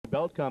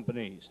Belt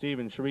Company, Steve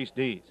and Sharice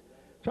Deeds.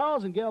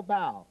 Charles and Gail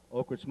Bow,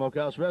 Oak Ridge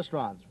Smokehouse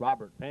Restaurants,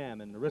 Robert,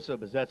 Pam, and Narissa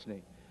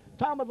Bezetsny.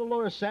 Tom and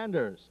Dolores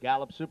Sanders,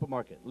 Gallup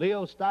Supermarket.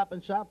 Leo Stop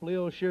and Shop,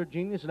 Leo Sheer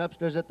Genius, and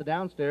upstairs at the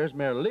downstairs,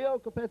 Mayor Leo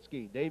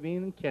Kopetsky, Davine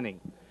and Kenny.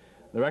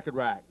 The Record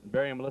Rack,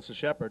 Barry and Melissa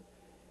Shepard.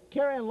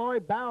 Carrie and Lori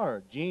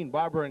Bauer, Jean,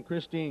 Barbara, and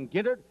Christine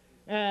Gittert,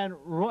 and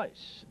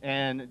Royce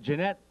and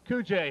Jeanette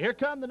Kujay. Here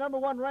come the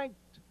 #1 ranked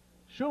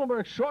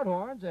Schulenburg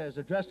Shorthorns as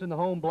they're dressed in the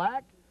home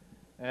black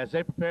as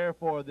they prepare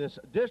for this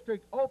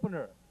district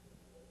opener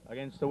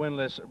against the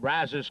winless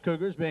Brazos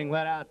Cougars, being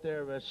led out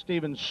there by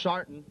Stephen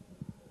Sarton,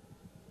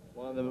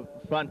 one of the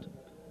front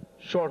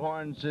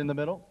Shorthorns in the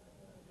middle.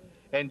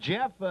 And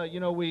Jeff, you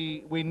know,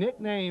 we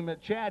nickname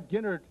Chad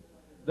Ginnert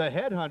the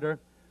headhunter.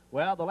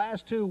 Well, the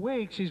last 2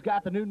 weeks he's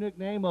got the new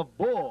nickname of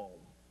Bull.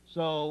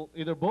 So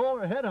either Bull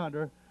or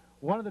headhunter,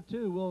 one of the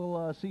two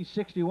will see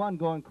 61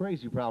 going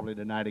crazy probably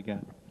tonight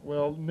again.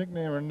 Well,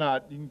 nickname or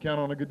not, you can count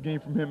on a good game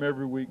from him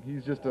every week.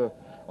 He's just an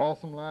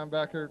awesome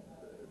linebacker,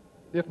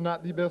 if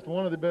not the best,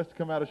 one of the best to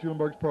come out of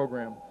Schulenburg's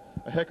program.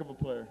 A heck of a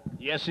player.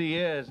 Yes, he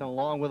is, and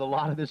along with a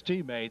lot of his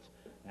teammates.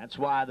 That's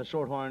why the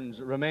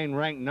Shorthorns remain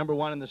ranked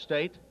 #1 in the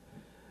state.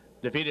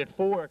 Defeated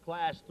 4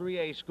 Class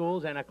 3A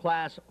schools and a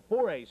Class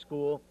 4A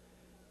school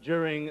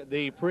during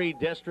the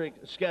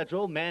pre-district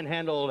schedule.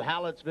 Manhandled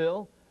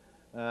Hallettsville,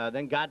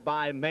 then got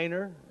by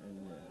Manor,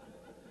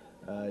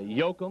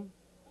 Yoakum,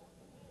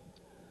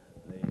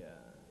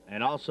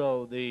 and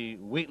also the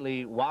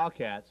Wheatley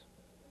Wildcats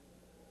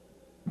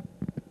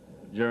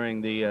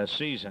during the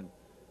season.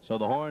 So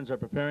the Horns are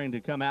preparing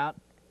to come out.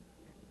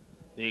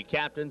 The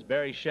captains,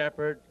 Barry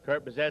Shepard,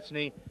 Kurt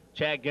Bezetsny,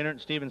 Chad Ginnert,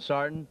 and Stephen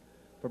Sarton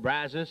for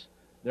Brazos.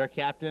 Their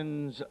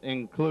captains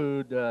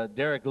include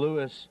Derek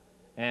Lewis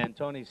and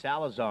Tony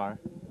Salazar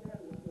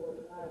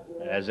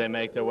as they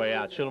make their way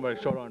out. Schulenburg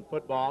Shorthorn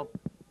football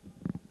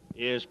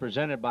is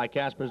presented by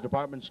Casper's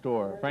Department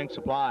Store, Frank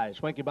Supply,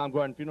 Schwenke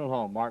Baumgarten Funeral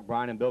Home, Mark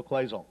Bryan and Bill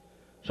Clazel.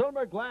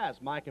 Schulenburg Glass,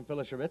 Mike and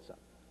Phyllis Shavitza.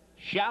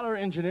 Schaller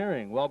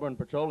Engineering, Wellborn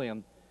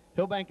Petroleum,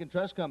 Hillbank and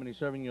Trust Company,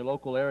 serving your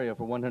local area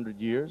for 100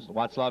 years.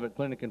 Watzlawick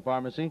Clinic and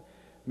Pharmacy.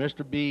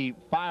 Mr. B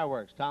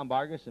Fireworks, Tom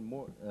Vargas, and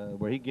more,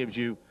 where he gives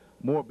you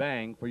more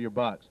bang for your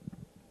bucks.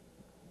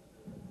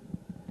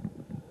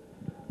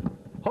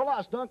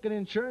 Holas Duncan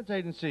Insurance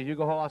Agency,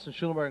 Hugo Holas in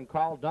Schulenburg and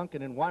Carl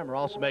Duncan in Weimar,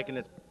 also making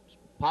it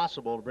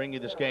possible to bring you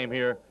this game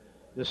here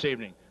this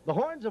evening. The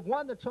Horns have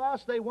won the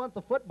toss. They want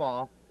the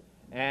football,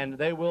 and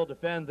they will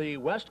defend the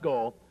west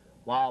goal,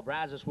 while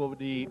Brazos will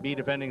be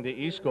defending the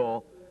east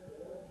goal.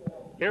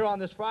 Here on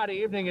this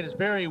Friday evening, it is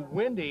very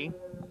windy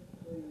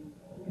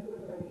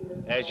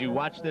as you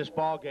watch this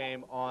ball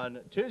game on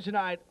Tuesday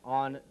night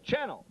on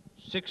Channel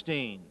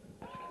 16.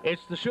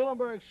 It's the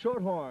Schulenburg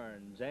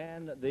Shorthorns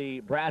and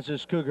the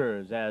Brazos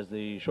Cougars as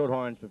the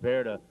Shorthorns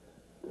prepare to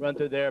run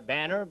through their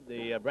banner.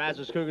 The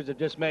Brazos Cougars have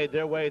just made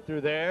their way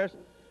through theirs.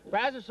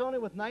 Brazos only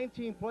with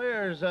 19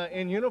 players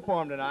in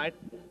uniform tonight.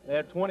 They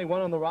had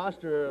 21 on the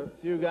roster. A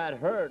few got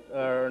hurt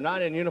or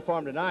not in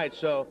uniform tonight,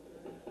 so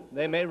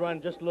they may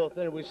run just a little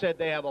thinner. We said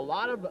they have a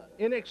lot of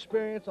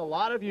inexperience, a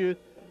lot of youth.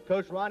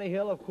 Coach Ronnie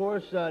Hill, of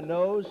course,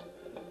 knows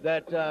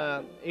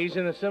that he's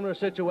in a similar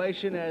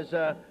situation as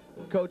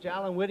Coach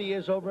Alan Whitty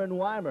is over in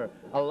Weimar.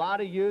 A lot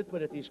of youth,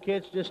 but if these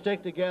kids just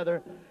stick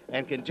together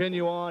and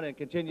continue on and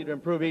continue to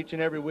improve each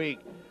and every week,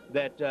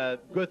 that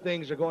good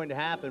things are going to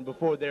happen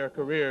before their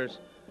careers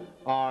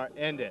are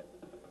ended.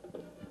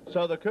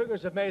 So the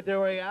Cougars have made their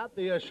way out.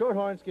 The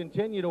Shorthorns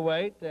continue to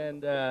wait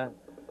and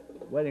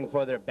waiting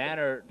for their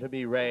banner to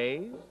be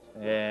raised.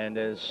 And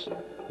as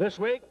this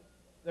week,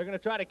 they're going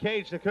to try to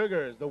cage the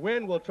Cougars. The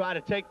wind will try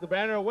to take the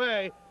banner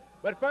away.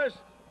 But first,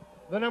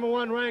 the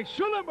 #1 ranked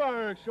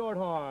Schulenburg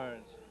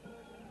Shorthorns.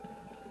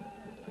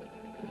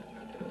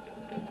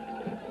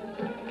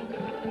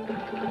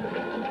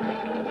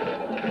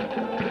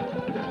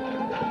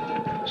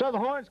 So the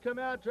Horns come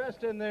out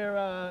dressed in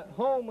their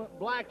home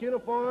black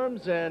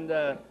uniforms and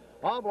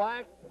all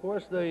black. Of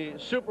course, the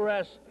Super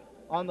S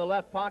on the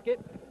left pocket.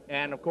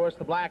 And, of course,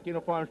 the black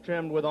uniforms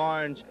trimmed with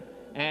orange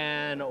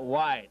and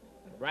white.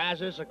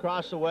 Brazos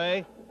across the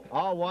way,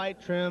 all white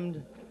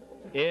trimmed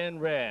in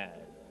red.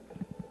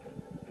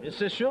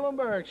 This is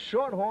Schulenburg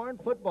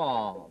Shorthorn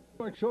football.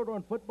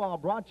 Shorthorn football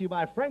brought to you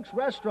by Frank's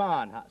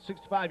Restaurant.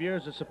 65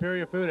 years of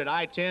superior food at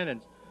I-10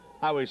 and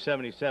Highway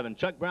 77.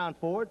 Chuck Brown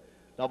Ford,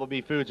 Double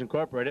B Foods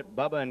Incorporated,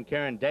 Bubba and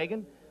Karen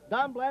Dagan,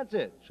 Don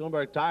Blancett,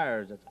 Schulenburg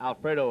Tires, that's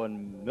Alfredo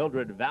and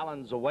Mildred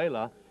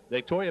Valenzuela,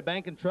 Victoria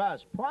Bank and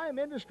Trust, Prime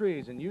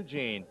Industries in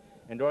Eugene,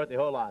 and Dorothy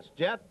Holas.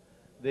 Jeff,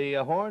 the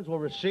Horns will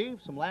receive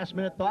some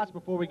last-minute thoughts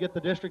before we get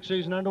the district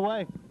season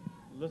underway.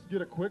 Let's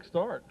get a quick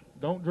start.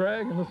 Don't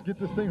drag, and let's get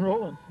this thing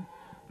rolling.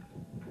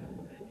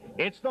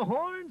 It's the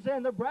Horns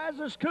and the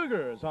Brazos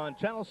Cougars on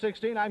Channel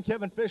 16. I'm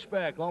Kevin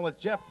Fishbeck, along with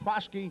Jeff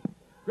Proschke,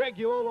 Greg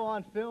Uolo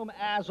on film,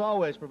 as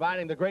always,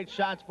 providing the great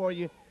shots for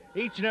you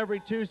each and every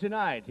Tuesday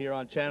night here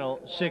on Channel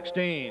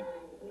 16.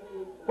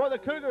 For the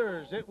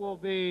Cougars, it will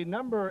be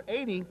number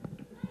 80,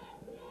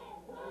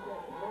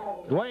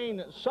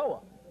 Dwayne Soa,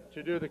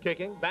 to do the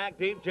kicking. Back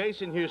deep,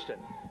 Jason Houston.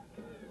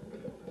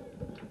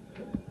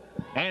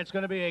 And it's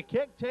going to be a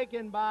kick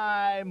taken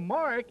by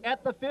Mark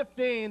at the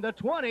 15, the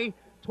 20,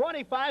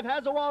 25,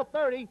 has a wall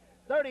 30,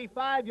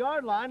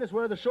 35-yard line is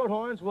where the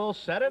Shorthorns will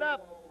set it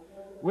up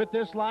with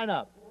this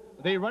lineup.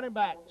 The running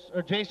backs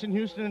are Jason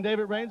Houston and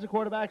David Raines, the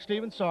quarterback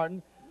Steven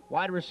Sarton.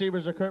 Wide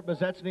receivers are Kurt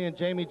Bezetsny and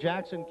Jamie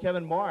Jackson.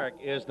 Kevin Mark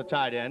is the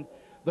tight end.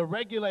 The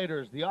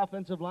regulators, the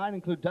offensive line,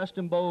 include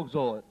Dustin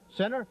Bogsel at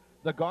center.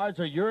 The guards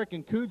are Uric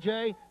and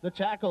Kujay. The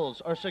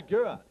tackles are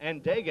Segura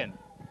and Dagan.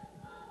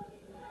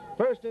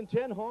 First and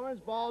 10, Horns,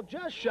 ball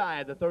just shy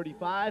of the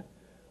 35.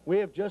 We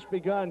have just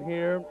begun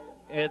here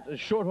at the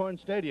Shorthorn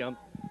Stadium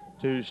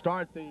to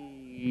start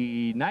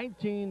the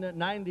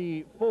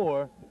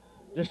 1994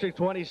 District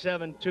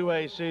 27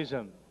 2A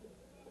season.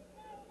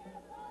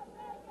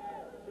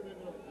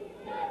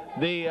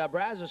 The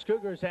Brazos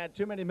Cougars had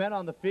too many men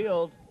on the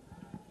field.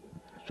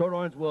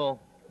 Shorthorns will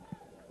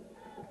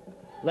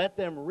let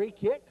them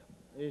re-kick.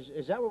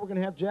 Is that what we're going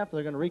to have, Jeff?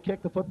 They're going to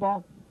re-kick the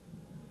football?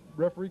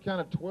 Referee kind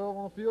of 12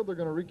 on the field. They're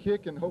going to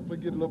re-kick and hopefully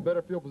get a little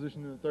better field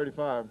position than the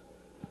 35.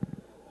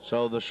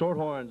 So the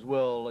Shorthorns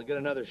will get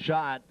another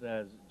shot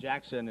as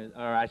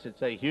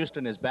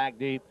Houston is back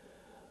deep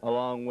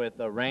along with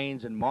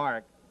Raines and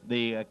Mark.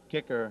 The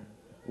kicker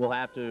will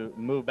have to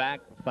move back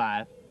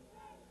 5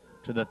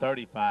 to the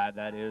 35.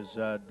 That is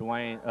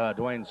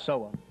Dwayne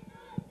Soa.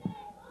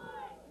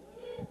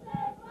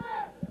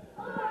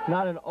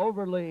 Not an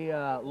overly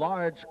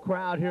large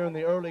crowd here in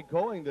the early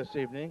going this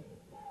evening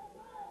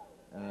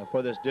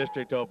for this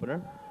district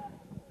opener.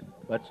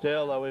 But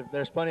still,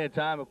 there's plenty of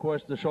time. Of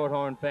course, the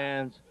Shorthorn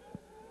fans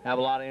have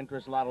a lot of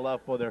interest, a lot of love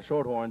for their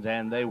Shorthorns,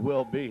 and they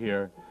will be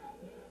here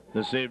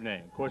this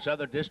evening. Of course,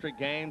 other district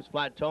games,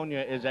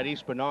 Flatonia is at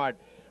East Bernard.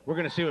 We're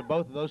going to see what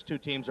both of those two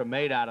teams are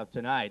made out of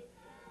tonight.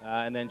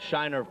 And then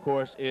Shiner, of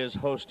course, is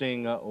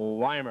hosting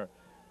Weimar.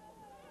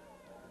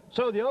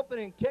 So the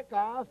opening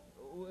kickoff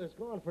is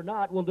going for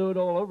naught. We'll do it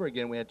all over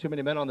again. We had too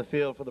many men on the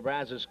field for the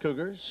Brazos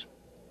Cougars.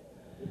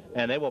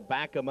 And they will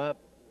back them up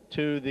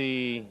to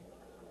the...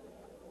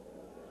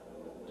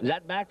 Is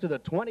that back to the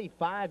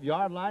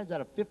 25-yard line? Is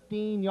that a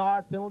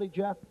 15-yard penalty,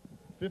 Jeff?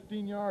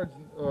 15 yards,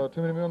 too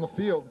many men on the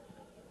field.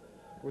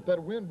 With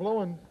that wind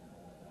blowing,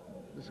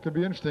 this could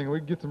be interesting. We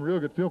can get some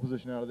real good field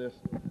position out of this.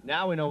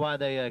 Now we know why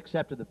they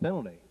accepted the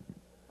penalty.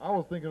 I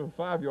was thinking of a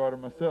 5-yarder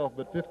myself,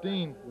 but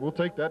 15, we'll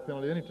take that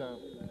penalty anytime.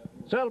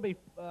 So it'll be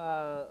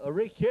a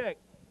re-kick.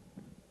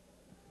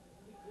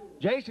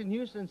 Jason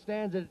Houston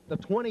stands at the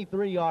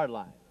 23-yard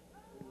line,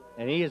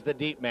 and he is the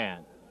deep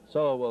man.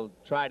 So we'll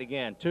try it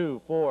again.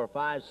 2, 4,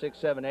 5, 6,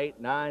 7,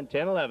 8, 9,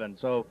 10, 11.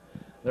 So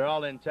they're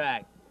all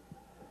intact.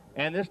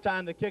 And this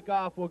time the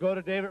kickoff will go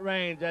to David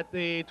Raines at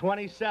the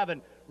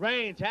 27.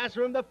 Raines has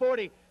room the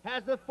 40,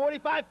 has the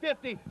 45,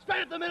 50,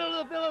 straight at the middle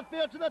of the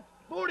field to the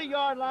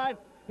 40-yard line.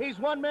 He's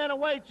one man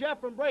away,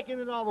 Jeff, from breaking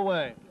it all the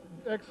way.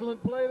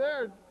 Excellent play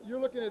there. You're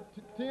looking at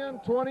 10,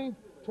 20,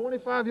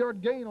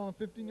 25-yard gain on a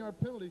 15-yard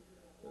penalty.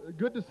 A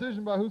good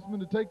decision by Hoosman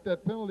to take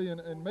that penalty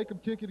and make him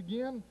kick it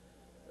again.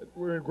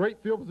 We're in great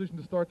field position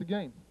to start the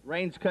game.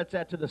 Raines cuts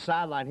that to the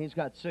sideline. He's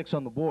got 6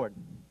 on the board.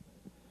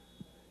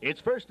 It's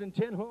first and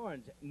 10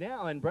 Horns,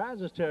 now in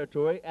Brazos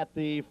territory at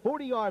the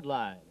 40-yard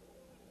line.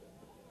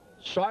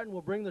 Sarton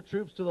will bring the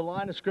troops to the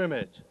line of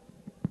scrimmage.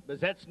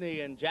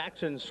 Bezetsny and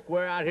Jackson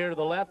square out here to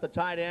the left. The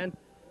tight end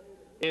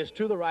is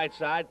to the right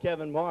side,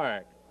 Kevin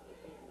Mark.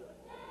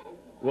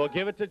 We'll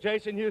give it to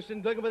Jason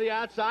Houston, looking for the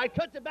outside,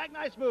 cuts it back,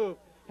 nice move.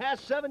 Has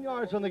 7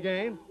 yards on the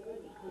game.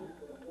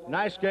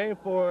 Nice game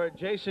for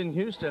Jason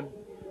Houston.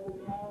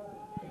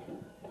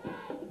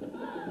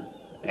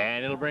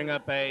 And it'll bring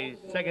up a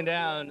second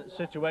down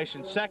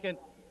situation. Second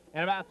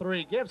and about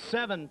 3. Give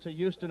 7 to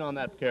Houston on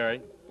that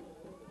carry.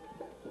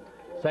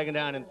 Second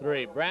down and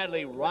 3.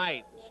 Bradley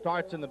Wright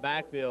starts in the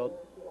backfield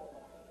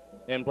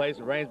in place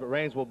of Raines, but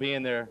Raines will be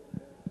in there,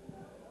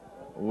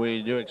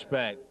 we do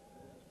expect.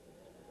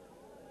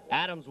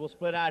 Adams will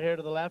split out here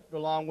to the left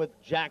along with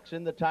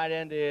Jackson. The tight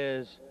end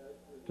is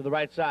to the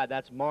right side.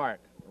 That's Mark.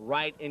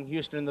 Wright and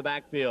Houston in the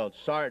backfield.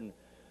 Sarton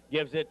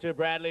gives it to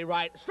Bradley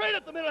Wright. Straight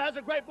up the middle, has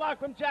a great block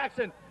from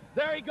Jackson.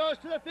 There he goes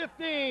to the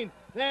 15.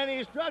 Then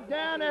he's struck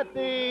down at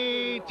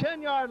the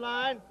 10-yard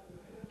line.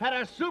 Had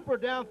a super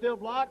downfield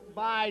block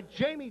by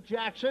Jamie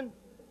Jackson.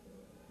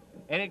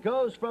 And it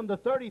goes from the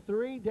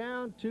 33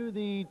 down to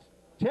the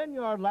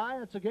 10-yard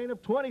line. It's a gain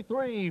of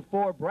 23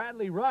 for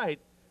Bradley Wright,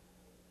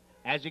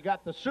 as you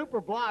got the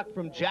super block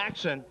from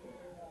Jackson.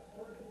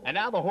 And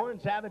now the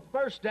Horns have it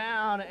first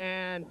down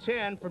and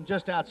 10 from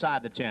just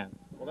outside the 10.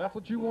 Well, that's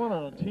what you want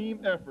on a team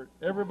effort.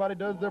 Everybody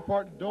does their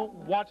part. Don't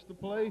watch the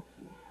play.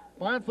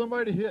 Find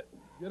somebody to hit.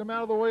 Get them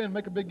out of the way and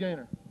make a big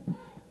gainer.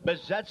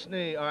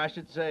 Bezetsny, or I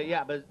should say,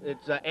 yeah, but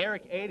it's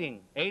Eric Aiding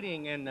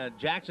and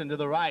Jackson to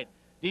the right.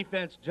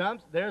 Defense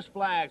jumps. There's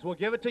flags. We'll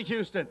give it to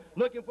Houston.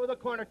 Looking for the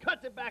corner.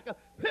 Cuts it back up.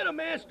 Hit a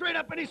man straight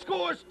up, and he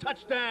scores.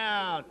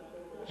 Touchdown.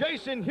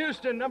 Jason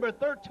Houston, number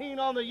 13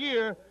 on the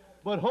year.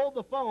 But hold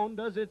the phone.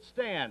 Does it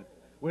stand?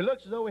 We look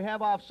as though we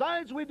have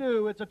offsides. We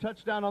do. It's a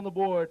touchdown on the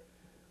board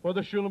for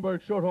the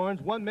Schulenburg Shorthorns.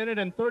 1 minute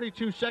and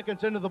 32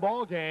 seconds into the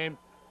ball game.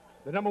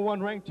 The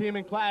 #1 ranked team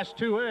in Class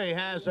 2A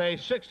has a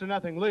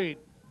 6-0 lead.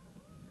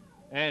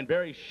 And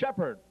Barry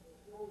Shepard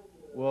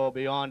will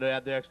be on to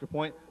add the extra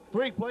point.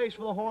 3 plays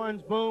for the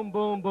Horns. Boom,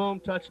 boom, boom,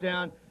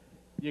 touchdown.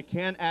 You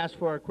can't ask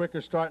for a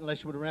quicker start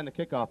unless you would have ran the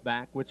kickoff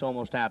back, which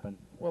almost happened.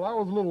 Well, I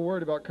was a little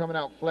worried about coming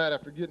out flat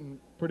after getting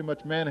pretty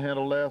much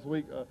manhandled last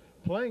week.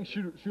 Playing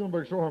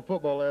Schulenburg Shorthorn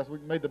football last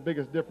week made the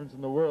biggest difference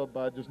in the world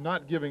by just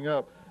not giving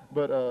up.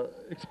 But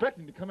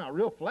expecting to come out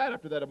real flat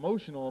after that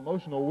emotional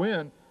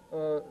win,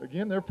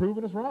 again, they're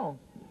proving us wrong.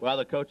 Well,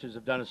 the coaches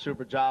have done a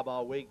super job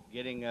all week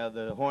getting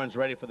the Horns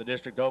ready for the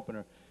district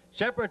opener.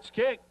 Shepard's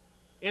kick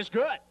is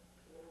good.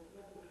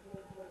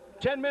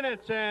 10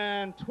 minutes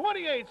and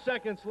 28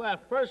 seconds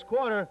left. First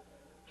quarter,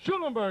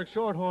 Schulenburg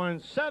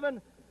Shorthorns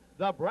 7,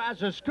 the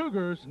Brazos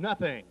Cougars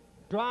nothing.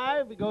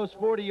 Drive goes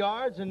 40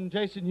 yards, and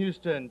Jason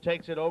Houston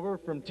takes it over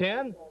from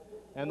 10,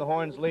 and the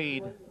Horns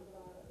lead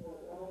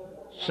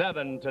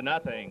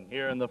 7-0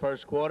 here in the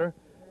first quarter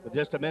with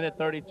just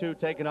 1:32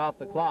 taken off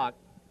the clock.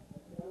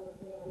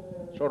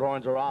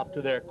 Shorthorns are off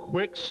to their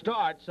quick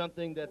start,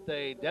 something that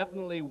they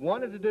definitely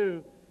wanted to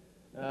do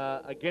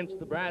against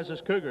the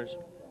Brazos Cougars,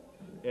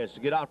 is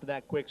to get off to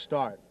that quick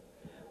start.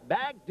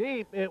 Back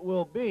deep it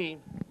will be.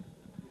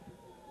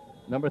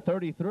 Number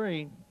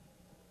 33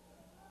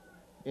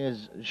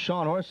 is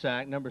Sean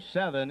Horsack. Number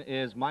 7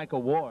 is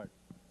Michael Ward.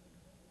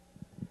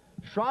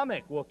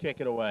 Schromick will kick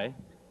it away.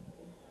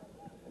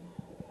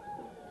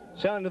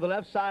 Sailing to the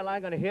left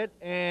sideline, going to hit,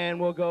 and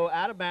will go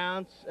out of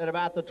bounds at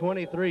about the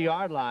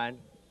 23-yard line.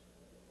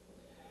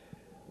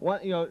 Well,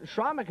 you know,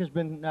 Schromick has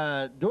been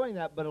doing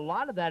that, but a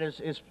lot of that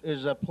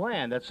is a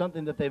plan. That's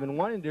something that they've been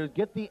wanting to do,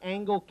 get the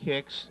angle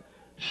kicks,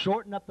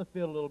 shorten up the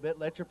field a little bit,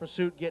 let your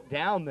pursuit get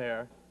down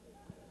there.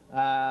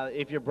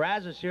 If you're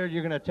Brazos here,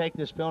 you're going to take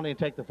this penalty and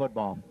take the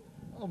football.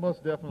 Oh,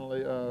 most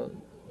definitely.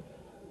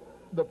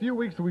 The few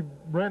weeks we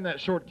ran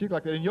that short kick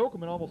like that, and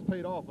Yoakum, it almost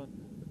paid off.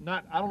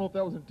 I don't know if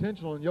that was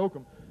intentional in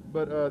Yoakum,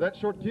 but that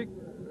short kick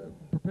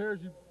prepares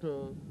you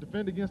to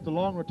defend against a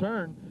long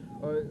return.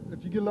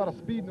 If you get a lot of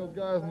speed in those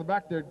guys in the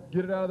back there,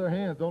 get it out of their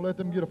hands. Don't let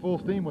them get a full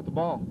steam with the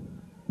ball.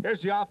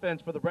 Here's the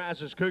offense for the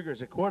Brazos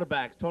Cougars. At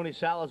quarterbacks, Tony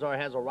Salazar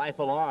has a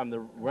rifle arm. The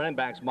running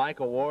backs,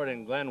 Michael Ward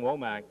and Glenn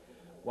Womack.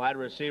 Wide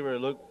receiver,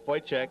 Luke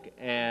Wojcik,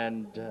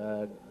 and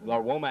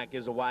Womack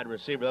is a wide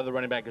receiver. The other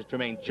running back is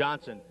Jermaine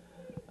Johnson.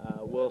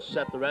 Will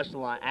set the rest of the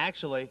line.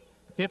 Actually,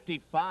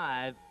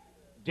 55,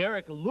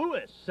 Derek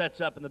Lewis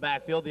sets up in the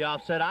backfield, the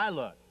offset eye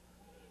look.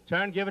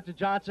 Turn, give it to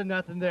Johnson,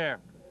 nothing there.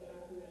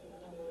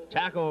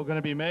 Tackle going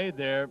to be made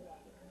there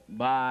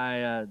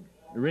by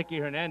Ricky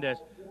Hernandez.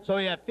 So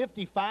you have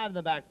 55 in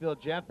the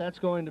backfield, Jeff. That's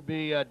going to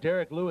be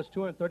Derek Lewis,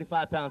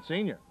 235-pound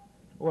senior.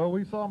 Well,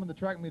 we saw him in the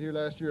track meet here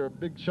last year, a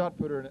big shot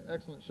putter, an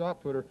excellent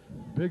shot putter.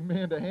 Big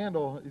man to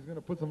handle. He's going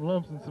to put some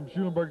lumps in some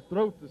Schulenburg's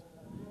throats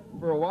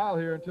for a while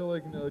here until they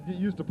can get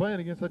used to playing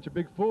against such a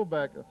big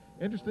fullback.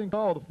 Interesting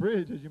call, the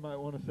fridge, as you might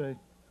want to say.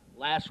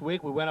 Last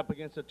week we went up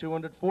against a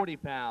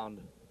 240-pound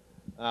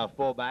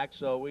fullback,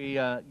 so we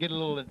get a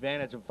little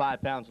advantage of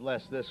 5 pounds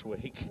less this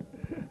week.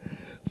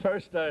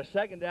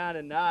 Second down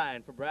and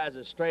 9 for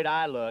Brazos. Straight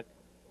eye look.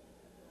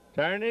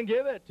 Turn and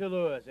give it to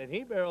Lewis, and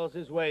he barrels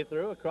his way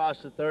through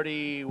across the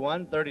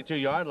 31,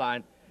 32-yard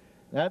line.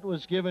 That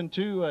was given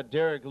to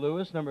Derek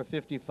Lewis, number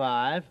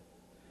 55.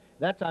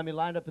 That time he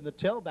lined up in the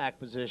tailback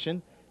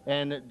position,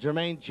 and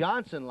Jermaine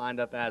Johnson lined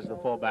up as the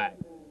fullback.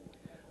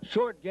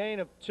 Short gain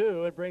of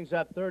 2. It brings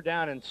up 3rd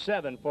down and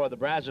 7 for the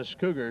Brazos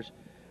Cougars.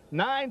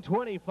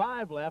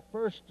 9:25 left.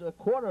 First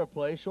quarter of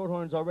play.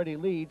 Shorthorns already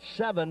lead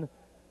 7-0.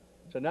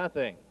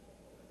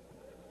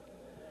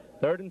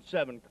 3rd and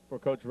 7 for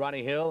Coach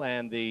Ronnie Hill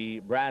and the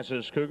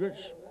Brazos Cougars.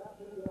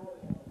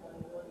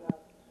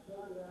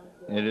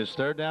 It is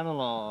 3rd down and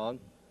long.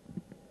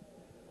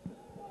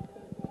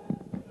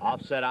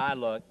 Offset eye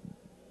look.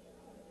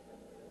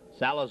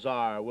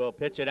 Salazar will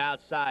pitch it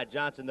outside.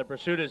 Johnson, the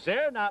pursuit is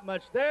there. Not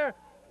much there.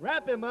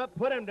 Wrap him up,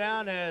 put him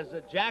down as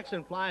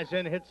Jackson flies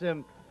in, hits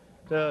him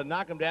to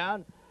knock him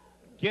down.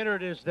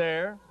 Ginnard is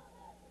there.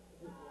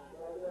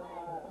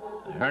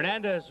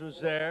 Hernandez was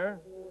there.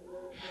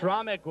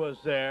 Schromick was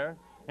there.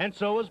 And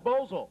so was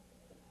Bozel.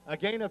 A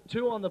gain of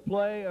 2 on the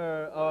play,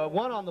 or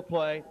 1 on the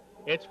play.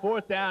 It's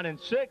 4th down and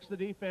 6. The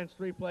defense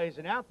 3 plays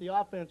and out. The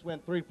offense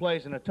went 3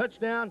 plays and a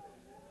touchdown.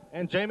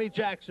 And Jamie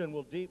Jackson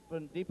will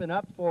deepen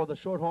up for the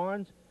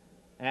Shorthorns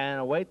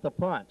and await the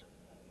punt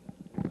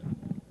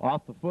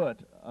off the foot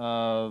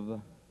of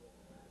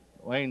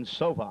Wayne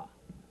Sova.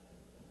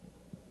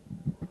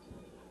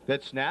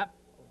 Good snap.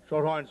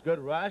 Shorthorns good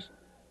rush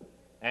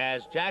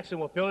as Jackson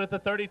will field it at the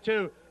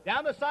 32.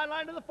 Down the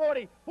sideline to the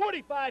 40,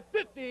 45,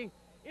 50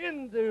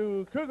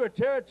 into Cougar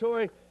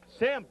territory.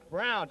 Sam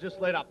Brown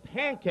just laid a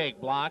pancake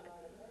block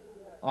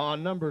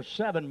on number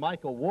 7,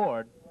 Michael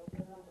Ward.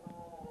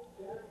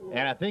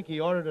 And I think he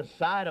ordered a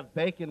side of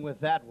bacon with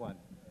that one.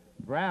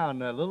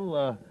 Brown a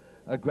little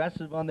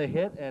aggressive on the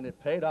hit, and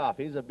it paid off.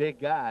 He's a big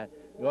guy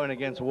going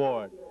against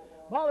Ward.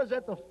 Ball is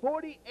at the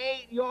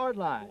 48-yard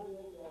line.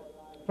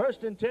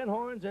 1st and 10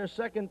 Horns, their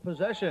second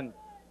possession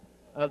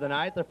of the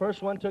night. The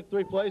first one took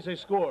 3 plays. They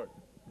scored.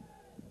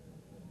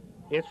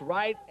 It's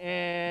Wright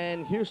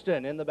and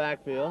Houston in the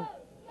backfield.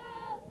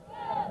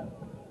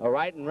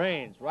 Wright and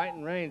Raines. Wright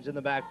and Raines in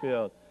the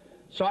backfield.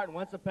 Sarton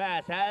wants the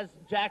pass. Has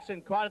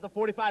Jackson caught at the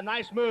 45.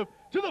 Nice move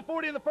to the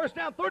 40 in the first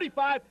down.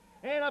 35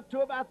 and up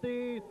to about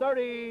the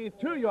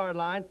 32-yard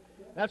line.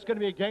 That's going to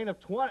be a gain of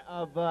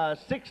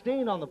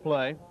 16 on the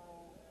play.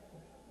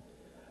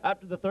 Up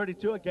to the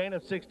 32, a gain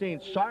of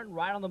 16. Sarton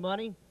right on the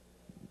money.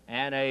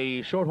 And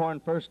a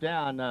Shorthorn first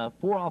down.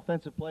 4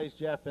 offensive plays,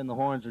 Jeff, and the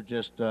Horns are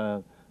just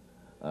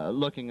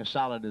looking as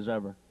solid as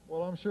ever.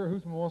 Well, I'm sure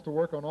Hoosman wants to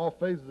work on all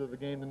phases of the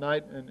game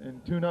tonight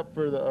and tune up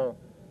for the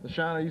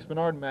Shawnee-East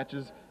Bernard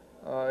matches.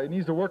 He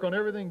needs to work on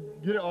everything,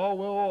 get it all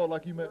well-oiled,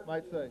 like you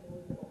might say.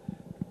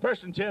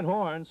 First and 10,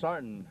 Horns.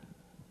 Sarton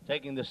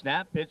taking the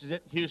snap, pitches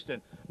it.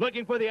 Houston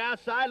looking for the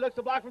outside, looks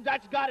to block from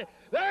Jackson, got it.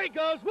 There he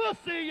goes. We'll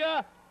see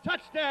ya.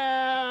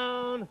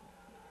 Touchdown.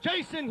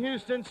 Jason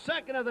Houston,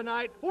 second of the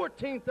night,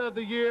 14th of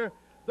the year.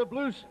 The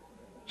Blues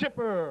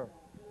chipper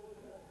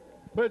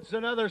puts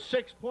another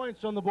 6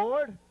 points on the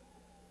board.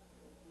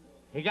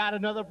 He got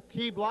another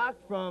key block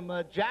from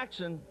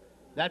Jackson.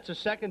 That's a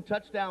second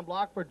touchdown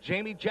block for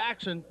Jamie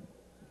Jackson.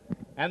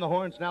 And the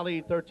Horns now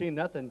lead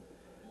 13-0.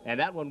 And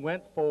that one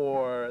went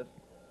for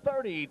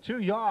 32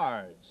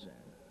 yards.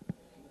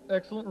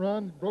 Excellent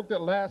run. Broke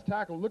that last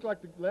tackle. Looked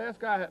like the last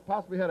guy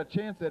possibly had a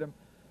chance at him.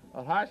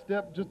 A high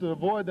step just to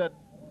avoid that,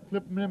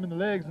 clipping him in the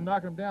legs and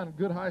knocking him down.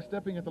 Good high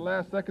stepping at the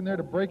last second there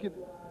to break it.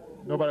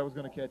 Nobody was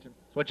going to catch him.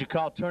 It's what you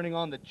call turning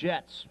on the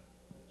jets.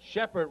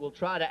 Shepard will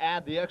try to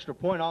add the extra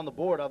point on the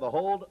board on the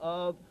hold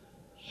of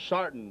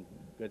Sarton.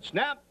 Good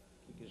snap.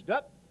 Kick is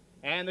up.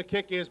 And the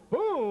kick is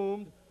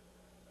boomed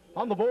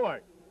on the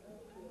board.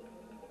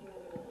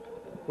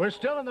 We're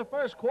still in the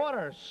first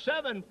quarter.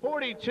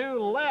 7:42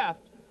 left.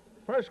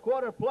 First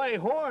quarter play.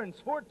 Horns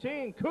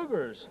 14,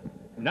 Cougars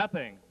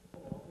nothing.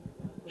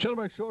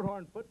 Schulenburg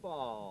Shorthorn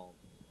football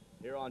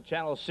here on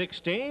Channel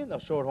 16. The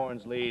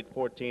Shorthorns lead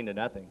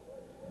 14-0.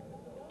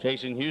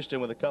 Jason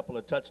Houston with a couple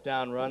of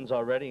touchdown runs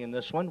already in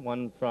this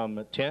one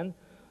from 10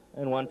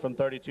 and one from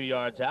 32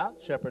 yards out.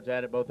 Shepard's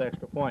added both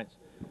extra points.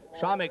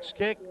 Schommick's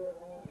kick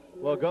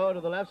will go to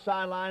the left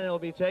sideline. It'll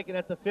be taken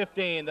at the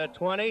 15, the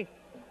 20.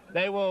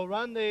 They will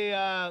run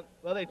the,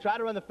 they try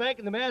to run the fake,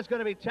 and the man's going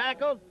to be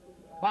tackled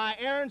by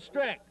Aaron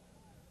Strick.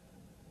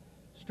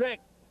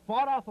 Strick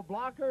fought off a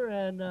blocker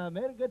and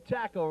made a good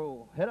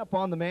tackle. Head up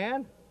on the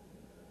man.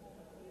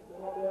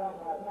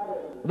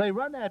 They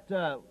run that,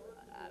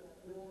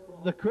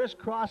 the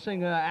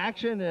crisscrossing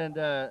action, and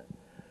the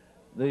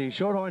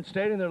Shorthorns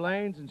stayed in their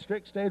lanes, and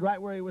Strick stayed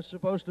right where he was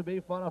supposed to be,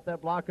 fought off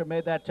that blocker,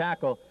 made that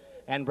tackle,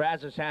 and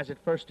Brazos has it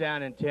first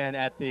down and 10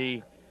 at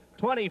the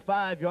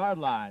 25-yard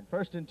line.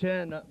 First and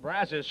 10,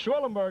 Brazos.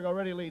 Schulenburg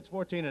already leads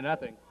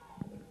 14-0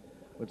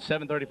 with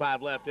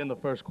 7:35 left in the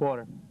first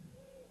quarter.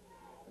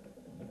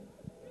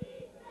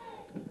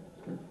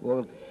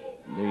 Well,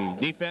 the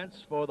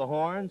defense for the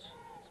Horns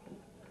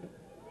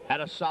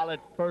had a solid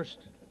first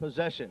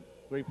possession.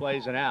 3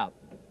 plays and out.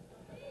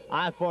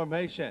 I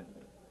formation.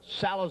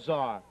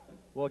 Salazar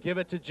will give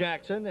it to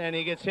Jackson, and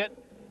he gets hit,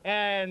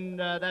 and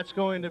that's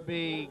going to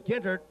be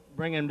Gintert,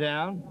 bring him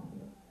down.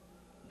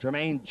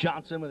 Jermaine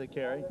Johnson with a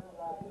carry.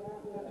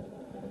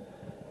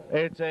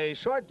 It's a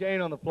short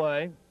gain on the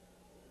play,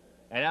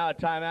 and now a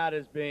timeout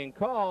is being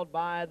called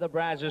by the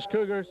Brazos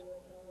Cougars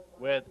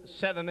with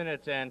 7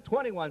 minutes and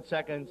 21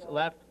 seconds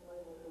left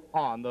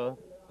on the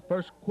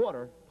first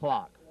quarter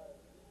clock.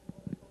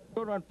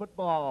 Shorthorn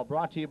football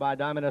brought to you by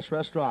Diamond S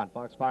Restaurant,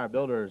 Foxfire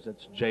Builders,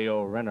 it's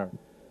J.O. Renner,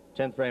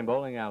 10th Frame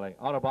Bowling Alley,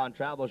 Autobahn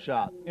Travel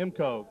Shop,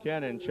 IMCO,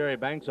 Ken and Sherry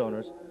Banks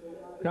owners,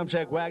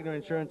 Krumshek Wagner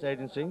Insurance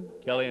Agency,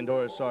 Kelly and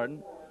Doris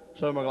Sarton,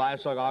 Schulenburg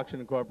Livestock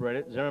Auction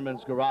Incorporated,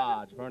 Zimmerman's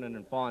Garage, Vernon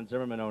and Fawn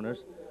Zimmerman owners,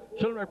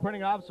 Schulenburg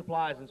Printing Office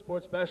Supplies and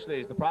Sports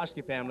Specialties, the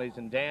Prosky families,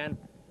 and Dan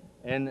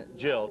and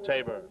Jill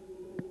Tabor.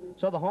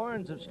 So the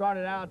Horns have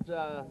started out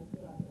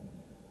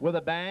with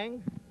a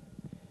bang.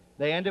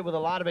 They ended with a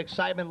lot of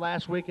excitement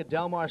last week at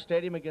Delmar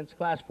Stadium against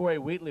Class 4A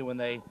Wheatley when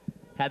they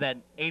had that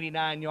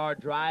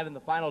 89-yard drive in the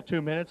final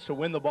 2 minutes to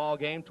win the ball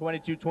game,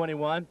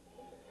 22-21.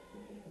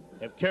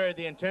 They've carried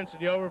the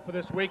intensity over for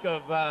this week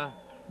of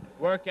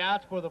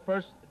workouts for the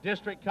first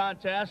district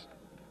contest,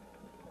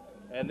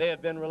 and they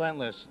have been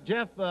relentless.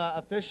 Jeff,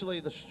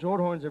 officially the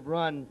Shorthorns have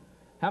run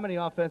how many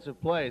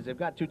offensive plays? They've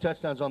got 2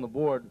 touchdowns on the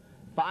board,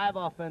 5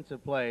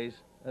 offensive plays.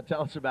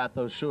 Tell us about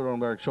those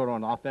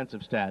Shorthorn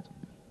offensive stats.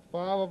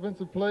 5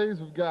 offensive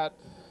plays. We've got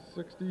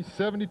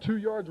 72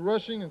 yards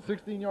rushing and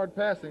 16-yard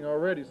passing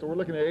already. So we're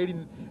looking at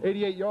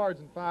 88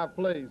 yards in 5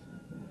 plays.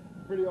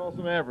 Pretty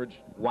awesome average.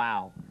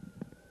 Wow.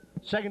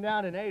 Second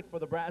down and 8 for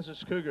the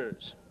Brazos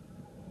Cougars.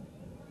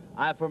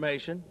 I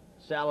formation.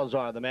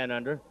 Salazar, the man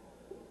under,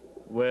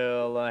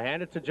 will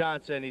hand it to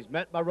Johnson. He's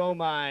met by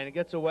Romine. He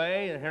gets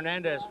away, and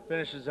Hernandez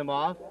finishes him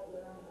off.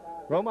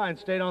 Romine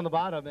stayed on the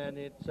bottom, and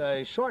it's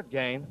a short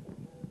gain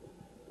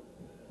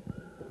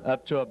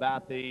up to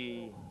about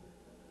the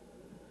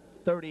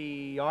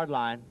 30-yard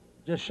line,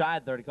 just shy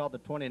of 30, called the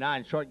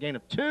 29. Short gain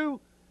of 2,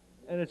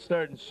 and it's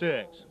 3rd and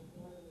 6.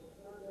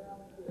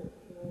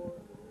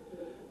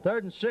 3rd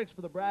and 6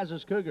 for the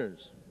Brazos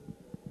Cougars.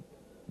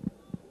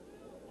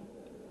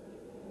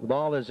 The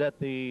ball is at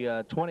the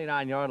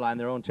 29-yard line,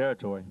 their own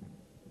territory.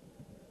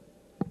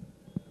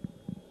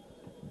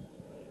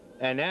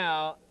 And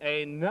now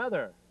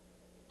another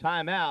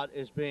timeout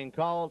is being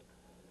called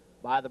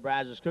by the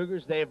Brazos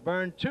Cougars. They have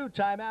burned 2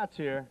 timeouts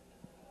here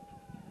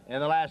in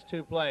the last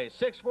 2 plays.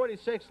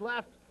 6:46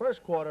 left,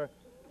 first quarter.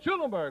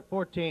 Schulenburg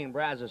 14,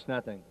 Brazos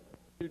nothing.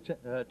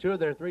 2 of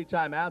their 3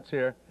 timeouts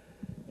here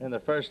in the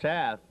first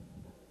half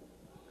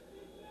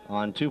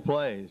on 2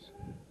 plays.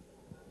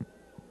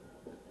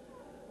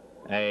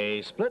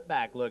 A split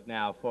back look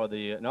now for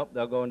the, nope,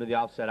 they'll go into the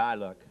offset eye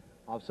look.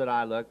 Offset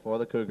eye look for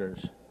the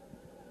Cougars.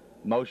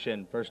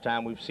 Motion, first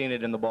time we've seen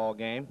it in the ball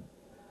game.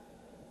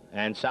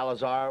 And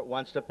Salazar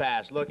wants to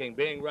pass, looking,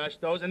 being rushed,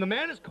 throws, and the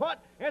man is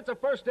caught. It's a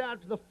first down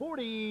to the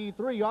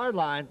 43-yard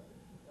line.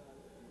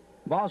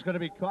 Ball's going to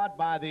be caught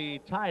by the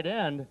tight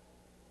end,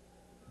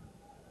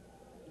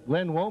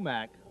 Glenn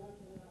Womack.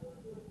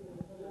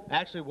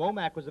 Actually,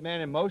 Womack was the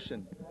man in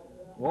motion.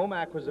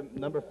 Womack was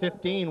number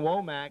 15,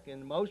 Womack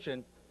in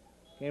motion.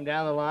 Came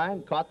down the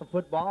line, caught the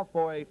football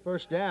for a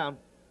first down.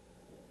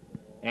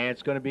 And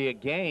it's going to be a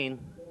gain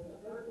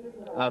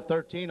of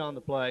 13 on the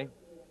play.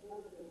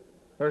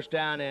 First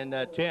down and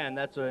 10.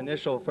 That's an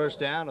initial first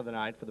down of the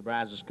night for the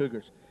Brazos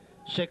Cougars.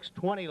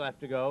 6:20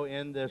 left to go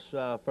in this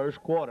first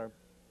quarter.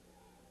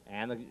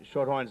 And the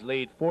Shorthorns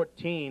lead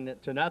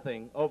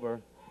 14-0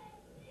 over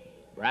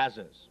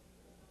Brazos.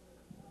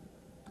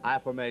 I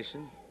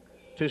formation.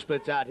 2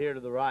 splits out here to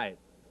the right.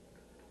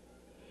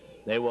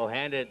 They will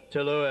hand it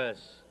to Lewis.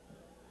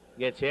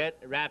 Gets hit,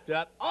 wrapped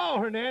up. Oh,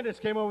 Hernandez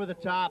came over the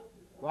top.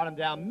 Brought him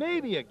down,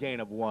 maybe a gain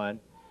of 1.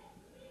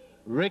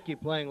 Ricky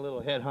playing a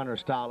little headhunter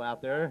style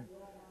out there.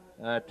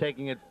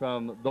 Taking it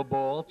from the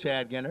bull,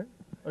 Chad Ginter.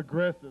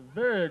 Aggressive,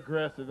 very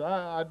aggressive.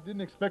 I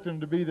didn't expect him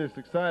to be this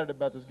excited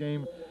about this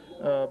game.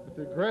 But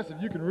the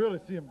aggressive, you can really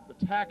see him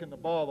attacking the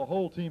ball. The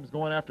whole team's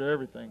going after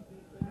everything.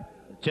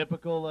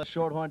 Typical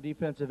Shorthorn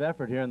defensive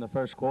effort here in the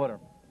first quarter.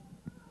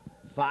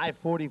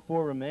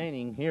 5:44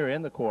 remaining here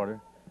in the quarter.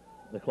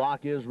 The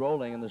clock is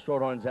rolling, and the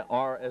Shorthorns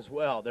are as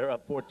well. They're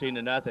up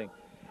 14-0.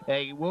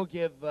 Hey, we'll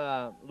give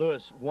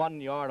Lewis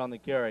 1 yard on the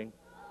carry.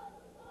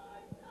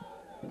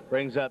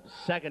 Brings up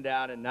 2nd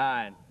down and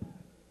 9.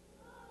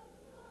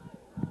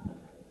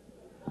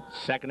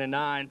 2nd and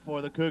 9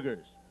 for the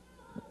Cougars.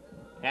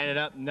 Handed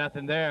up,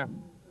 nothing there.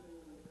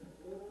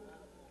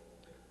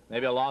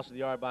 Maybe a loss of the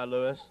yard by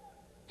Lewis.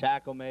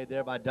 Tackle made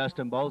there by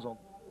Dustin Bozel.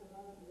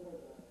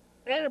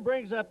 And it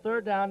brings up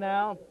 3rd down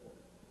now.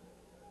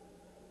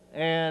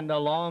 And a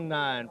long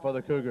 9 for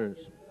the Cougars.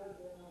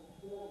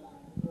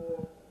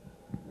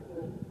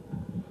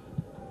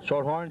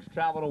 Shorthorns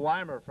travel to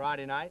Weimar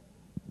Friday night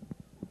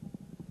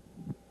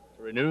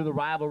to renew the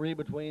rivalry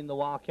between the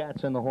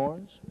Wildcats and the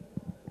Horns.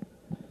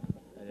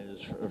 It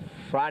is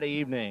Friday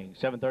evening,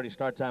 7:30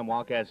 start time,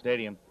 Wildcat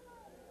Stadium.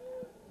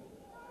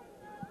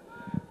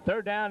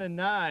 3rd down and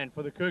 9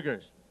 for the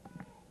Cougars.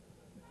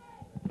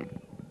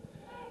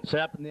 Set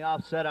up in the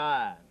offset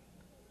eye.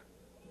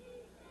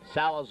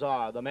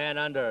 Salazar, the man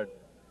under,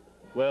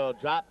 will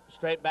drop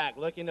straight back,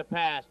 looking to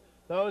pass,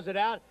 throws it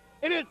out,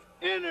 and it's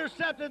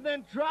intercepted,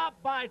 then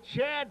dropped by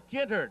Chad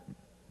Ginter.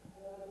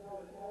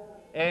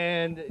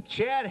 And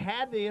Chad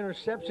had the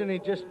interception, he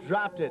just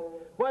dropped it.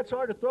 Well, it's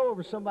hard to throw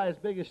over somebody as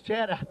big as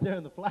Chad out there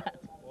in the flat.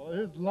 Well,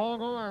 his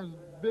long arms,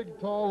 big,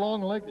 tall,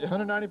 long, lengthy,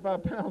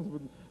 195 pounds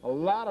with a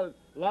lot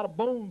of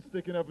bones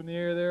sticking up in the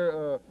air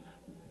there.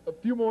 A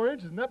few more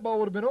inches, and that ball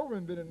would have been over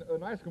and been a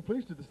nice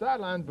completion to the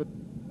sideline, but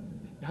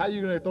how are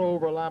you going to throw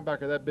over a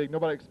linebacker that big?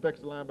 Nobody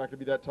expects the linebacker to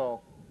be that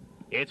tall.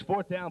 It's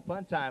 4th down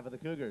punt time for the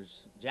Cougars.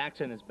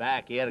 Jackson is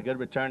back. He had a good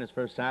return his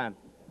first time.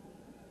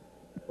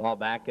 Ball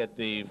back at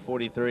the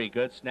 43.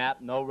 Good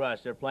snap, no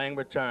rush. They're playing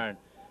return.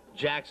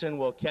 Jackson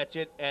will catch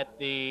it at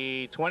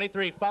the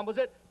 23. Fumbles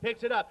it,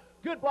 picks it up.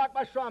 Good block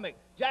by Schromick.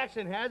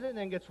 Jackson has it and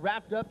then gets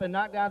wrapped up and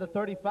knocked down to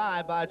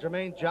 35 by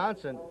Jermaine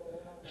Johnson.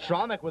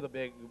 Schromick with a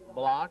big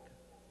block.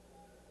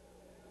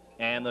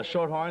 And the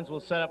Shorthorns will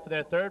set up for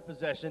their 3rd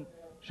possession.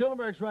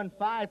 Schulenburg's run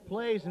 5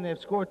 plays, and they've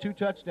scored 2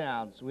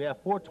 touchdowns. We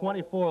have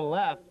 4:24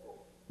 left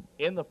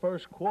in the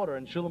first quarter,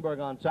 and Schulenburg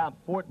on top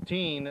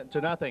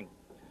 14-0.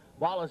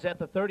 Ball is at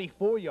the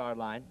 34-yard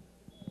line.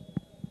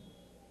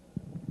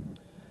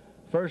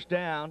 First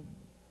down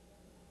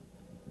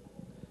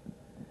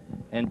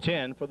and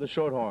 10 for the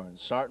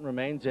Shorthorns. Sarton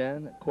remains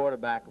in,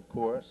 quarterback, of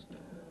course,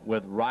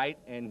 with Wright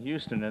and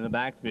Houston in the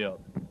backfield.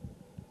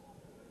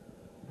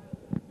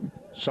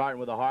 Sarton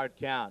with a hard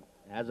count.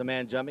 Has a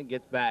man jumping,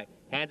 gets back,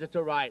 hands it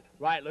to Wright.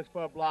 Wright looks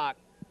for a block,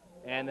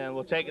 and then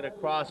we'll take it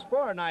across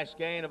for a nice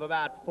gain of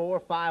about 4 or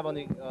 5 on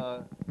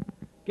the,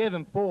 give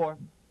him 4.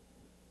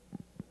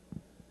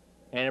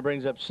 And it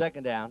brings up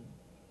 2nd down.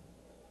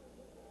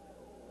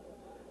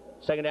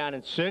 2nd down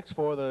and 6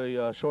 for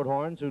the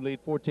Shorthorns, who lead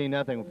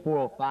 14-0 with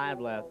 4:05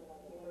 left.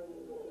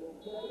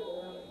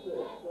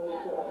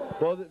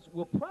 Well, this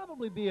will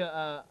probably be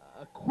a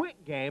a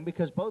quick game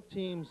because both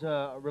teams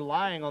are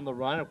relying on the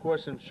run. Of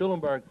course, if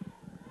Schulenburg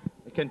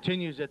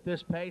continues at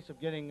this pace of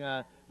getting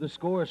the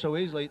score so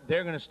easily,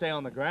 they're going to stay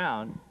on the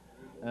ground,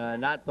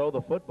 not throw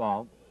the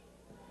football.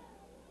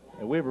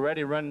 And we've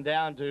already run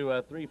down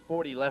to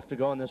 3:40 left to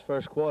go in this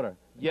first quarter.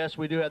 Yes,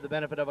 we do have the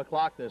benefit of a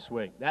clock this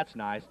week. That's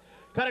nice.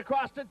 Cut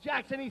across to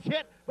Jackson. He's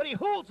hit, but he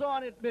holds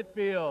on at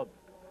midfield.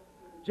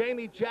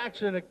 Jamie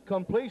Jackson, a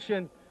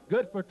completion,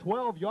 good for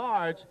 12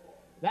 yards.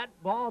 That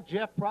ball,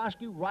 Jeff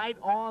Prosky, right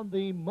on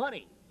the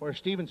money for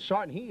Stephen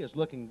Sarton. He is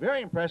looking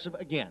very impressive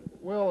again.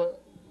 Well,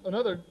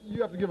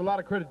 you have to give a lot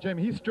of credit to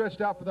Jamie. He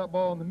stretched out for that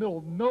ball in the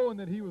middle, knowing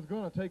that he was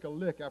going to take a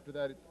lick after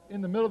that.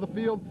 In the middle of the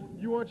field,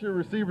 you want your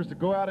receivers to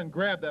go out and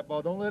grab that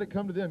ball. Don't let it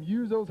come to them.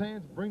 Use those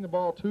hands, bring the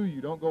ball to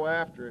you. Don't go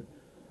after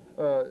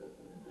it.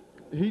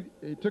 He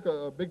took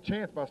a big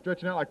chance by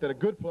stretching out like that. A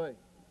good play.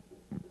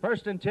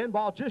 First and 10,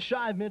 ball just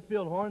shy of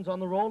midfield. Horns on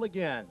the roll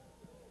again.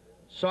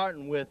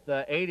 Sarton with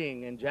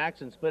Aiding and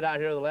Jackson split out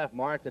here to the left.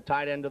 Mark, the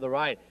tight end to the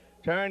right.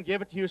 Turn,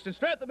 give it to Houston.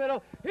 Straight the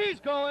middle. He's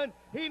going.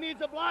 He needs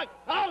a block.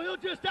 Oh, he'll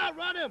just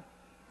outrun him.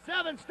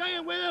 7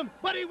 staying with him,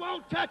 but he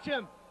won't touch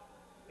him.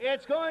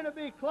 It's going to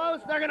be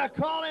close. They're going to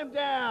call him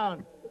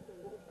down.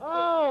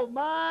 Oh,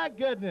 my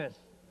goodness.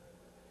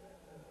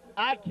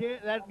 I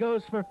can't. That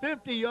goes for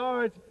 50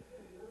 yards.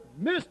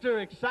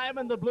 Mr.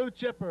 Excitement, the blue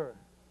chipper.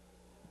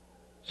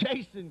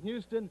 Jason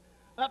Houston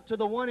up to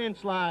the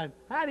 1-inch line.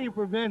 How do you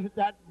prevent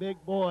that big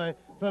boy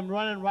from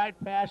running right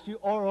past you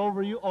or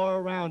over you or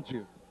around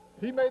you?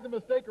 He made the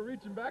mistake of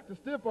reaching back to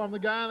stiff arm the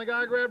guy, and the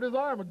guy grabbed his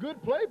arm. A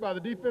good play by the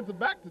defensive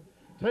back to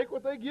take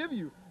what they give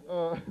you.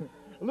 A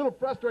little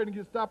frustrating to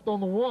get stopped on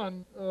the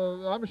one.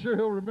 I'm sure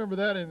he'll remember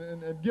that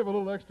and give a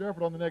little extra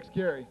effort on the next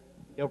carry.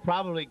 He'll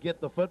probably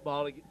get the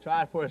football to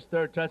try for his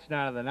 3rd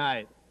touchdown of the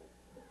night.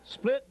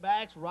 Split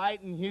backs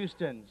right in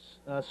Houston's.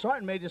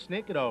 Sarton may just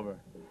sneak it over.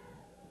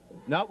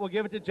 Nope, we'll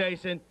give it to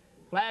Jason.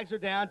 Flags are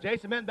down.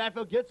 Jason met in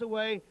backfield, gets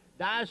away,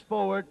 dives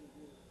forward.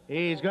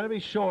 He's going to be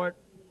short,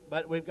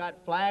 but we've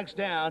got flags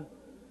down.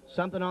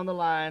 Something on the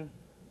line.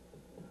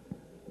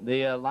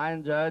 The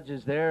line judge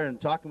is there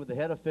and talking with the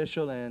head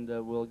official, and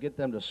we'll get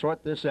them to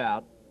sort this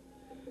out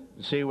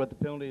to see what the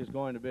penalty is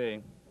going to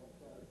be.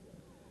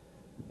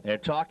 They're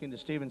talking to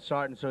Stephen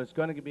Sarton, so it's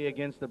going to be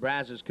against the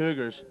Brazos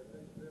Cougars.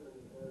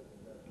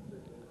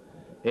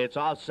 It's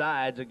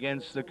offsides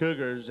against the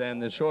Cougars,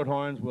 and the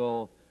Shorthorns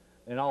will,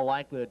 in all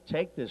likelihood,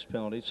 take this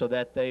penalty so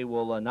that they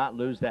will not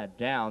lose that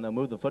down. They'll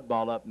move the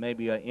football up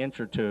maybe an inch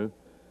or two.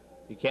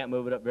 You can't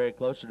move it up very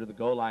closer to the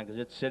goal line because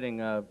it's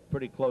sitting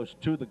pretty close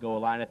to the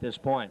goal line at this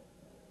point.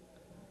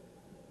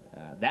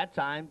 That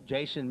time,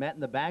 Jason met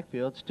in the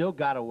backfield, still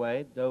got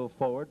away, dove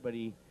forward, but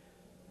he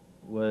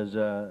was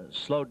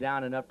slowed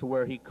down enough to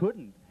where he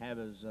couldn't have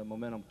his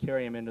momentum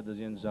carry him into the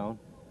end zone.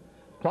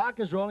 Clock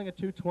is rolling at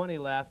 2:20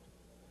 left.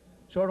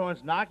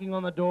 Shorthorns knocking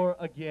on the door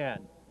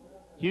again.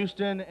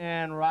 Houston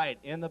and Wright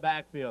in the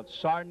backfield.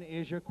 Sarton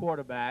is your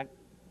quarterback.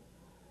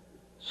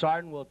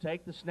 Sarton will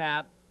take the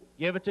snap,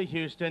 give it to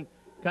Houston,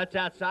 cuts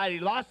outside. He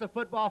lost the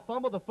football,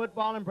 fumbled the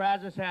football, and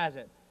Brazos has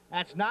it.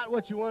 That's not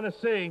what you want to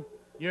see.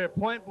 You're at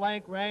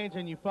point-blank range,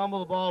 and you fumble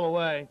the ball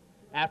away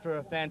after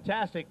a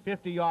fantastic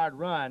 50-yard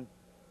run.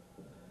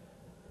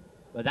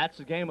 But that's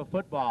the game of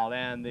football,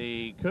 and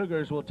the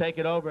Cougars will take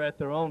it over at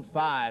their own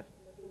 5.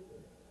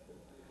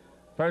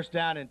 First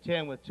down and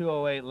 10 with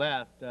 2:08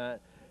 left.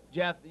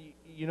 Jeff,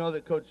 you know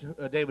that Coach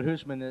David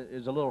Hoosman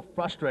is a little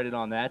frustrated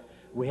on that.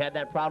 We had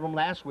that problem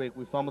last week.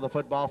 We fumbled the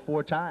football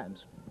 4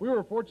 times. We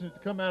were fortunate to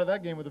come out of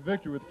that game with a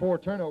victory with 4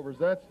 turnovers.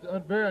 That's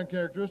very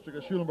uncharacteristic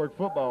of Schulenburg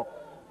football.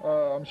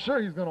 I'm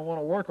sure he's going to want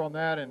to work on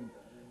that. And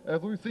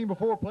as we've seen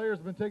before, players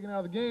have been taken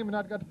out of the game and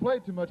not got to play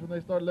too much when they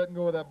started letting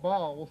go of that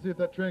ball. We'll see if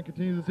that trend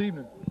continues this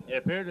evening. It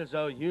appeared as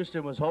though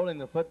Houston was holding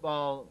the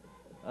football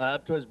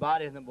up to his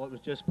body and it was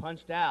just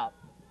punched out.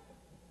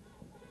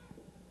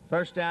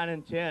 First down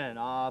and 10,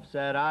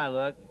 offset eye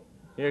look.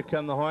 Here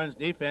come the Horns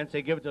defense.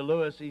 They give it to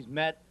Lewis. He's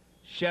met.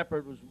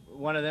 Shepard was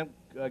one of them.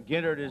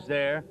 Gintert is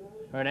there.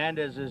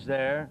 Hernandez is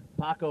there.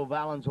 Paco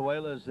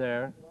Valenzuela is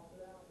there.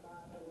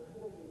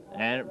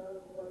 And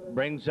it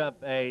brings up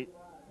a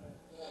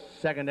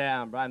second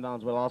down. Brian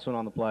Valenzuela also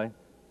on the play.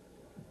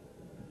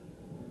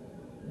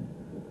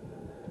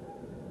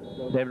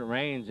 David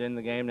Raines in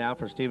the game now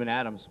for Stephen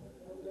Adams.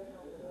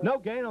 No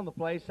gain on the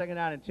play. Second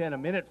down and 10.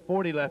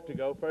 1:40 left to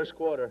go. First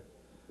quarter.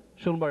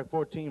 Schulenburg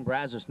 14,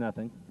 Brazos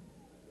nothing.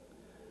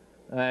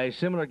 A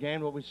similar game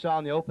to what we saw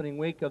in the opening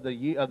week of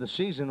the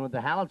season with the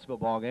Hallettsville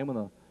ball game when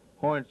the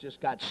Horns just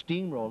got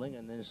steamrolling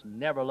and then just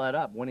never let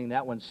up, winning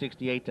that one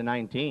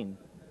 68-19.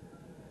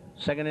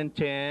 Second and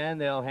 10,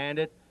 they'll hand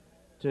it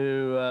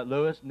to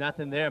Lewis.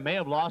 Nothing there. May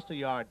have lost a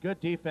yard. Good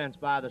defense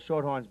by the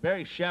Shorthorns.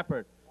 Barry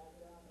Shepard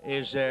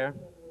is there.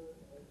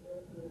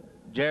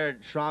 Jared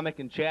Schromick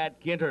and Chad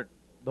Gintert,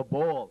 the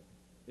bull,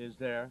 is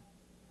there.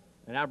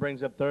 And that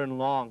brings up 3rd and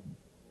long.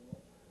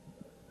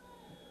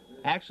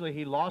 Actually,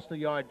 he lost a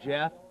yard,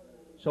 Jeff,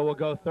 so we'll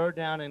go 3rd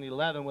down and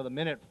 11 with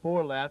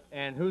 1:04 left.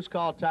 And who's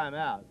called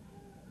timeout?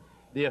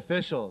 The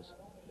officials.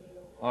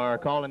 are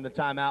calling the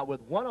timeout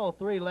with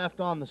 1:03 left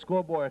on the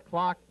scoreboard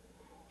clock.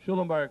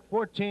 Schulenburg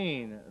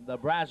 14, the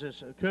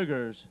Brazos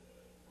Cougars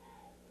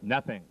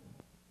nothing.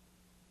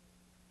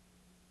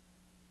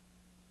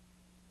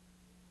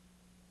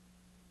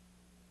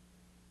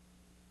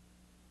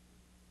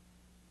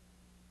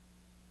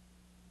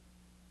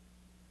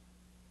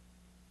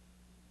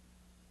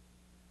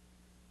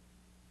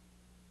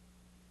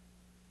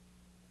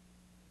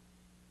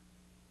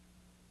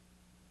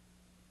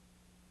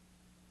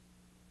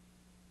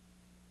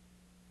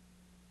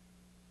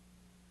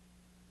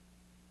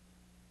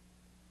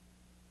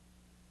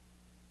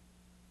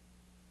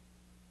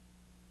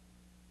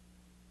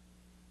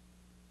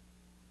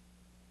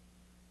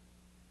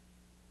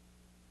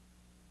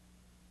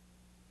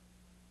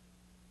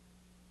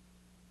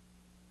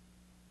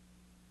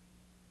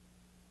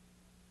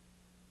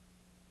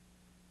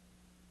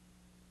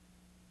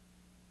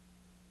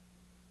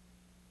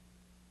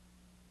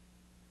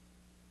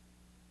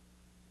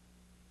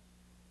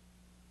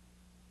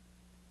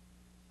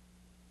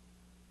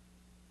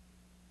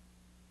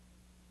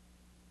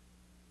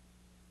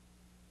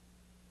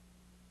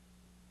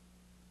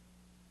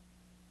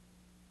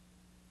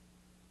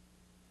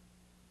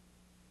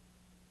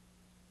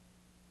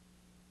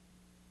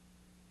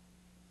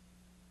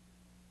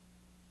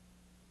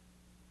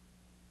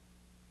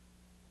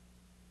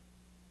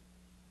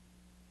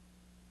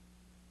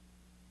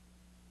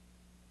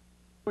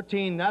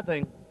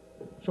 Nothing.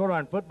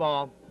 Shorthorn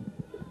football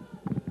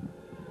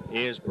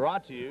is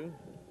brought to you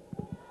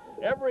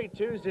every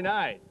Tuesday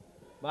night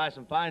by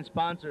some fine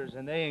sponsors,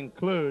 and they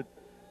include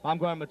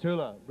Palmgarn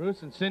Matula,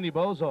 Bruce and Cindy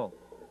Bozel,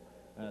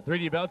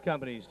 3D Belt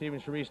Company,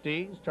 Stephen Cherise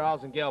Dees,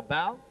 Charles and Gail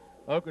Bow,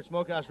 Oak Ridge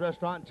Smokehouse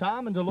Restaurant,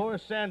 Tom and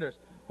Dolores Sanders.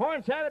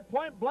 Horns have it,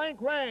 point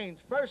blank range.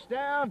 First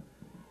down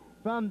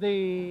from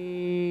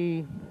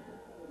the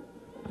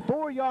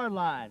 4-yard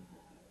line.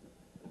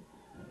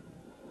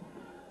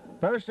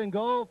 First and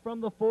goal from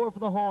the 4 for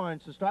the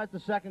Horns. To start the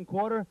second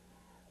quarter,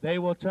 they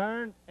will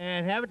turn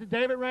and have it to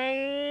David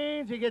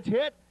Raines. He gets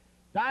hit,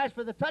 dives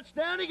for the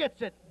touchdown. He gets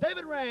it.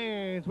 David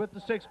Raines with the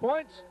 6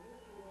 points.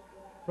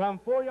 From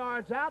 4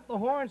 yards out, the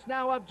Horns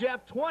now up,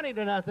 Jeff,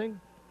 20-0.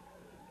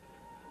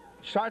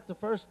 Start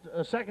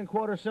the second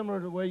quarter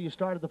similar to where you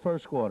started the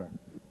first quarter.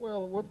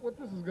 Well, what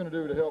this is going to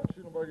do to help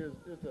Schulenburg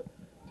is to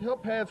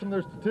help pad some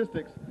of their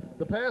statistics.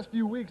 The past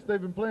few weeks, they've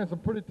been playing some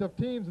pretty tough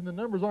teams, and the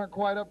numbers aren't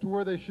quite up to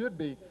where they should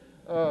be.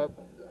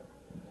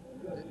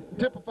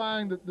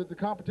 Typifying the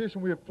competition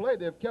we have played,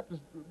 they have kept us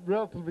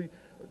relatively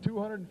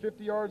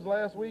 250 yards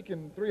last week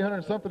and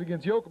 300 something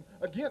against Yoakum,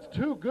 against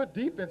 2 good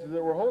defenses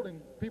that were holding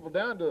people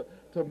down to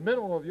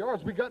minimum of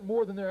yards. We got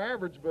more than their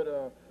average, but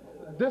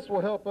this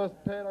will help us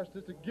pad our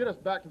statistics, get us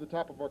back to the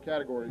top of our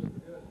categories.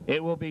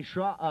 It will be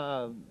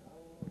Shepard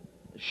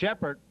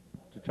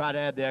to try to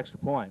add the extra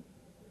point.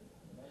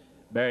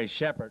 Barry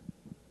Shepard.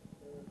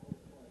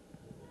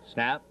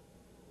 Snap.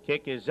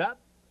 Kick is up.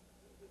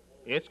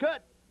 It's good.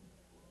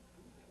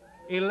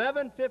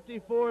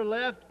 11:54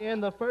 left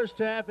in the first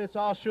half. It's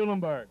all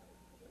Schulenburg.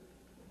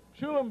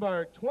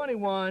 Schulenburg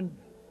 21,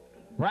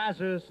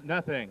 Brazos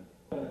nothing.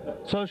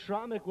 So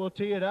Schromick will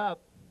tee it up.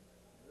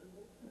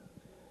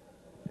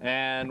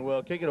 And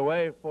we'll kick it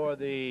away for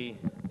the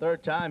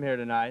 3rd time here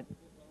tonight.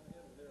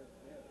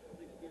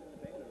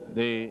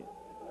 The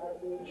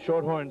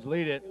Shorthorns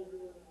lead it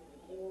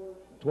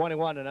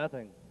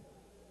 21-0.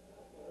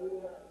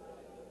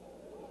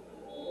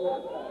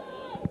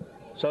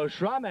 So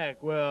Schromick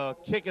will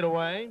kick it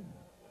away.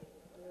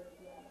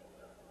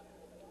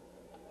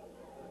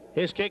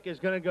 His kick is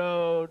going to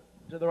go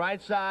to the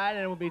right side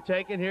and will be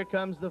taken. Here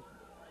comes the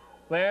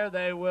flare.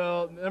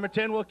 Number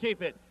 10 will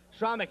keep it.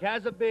 Schromick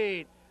has a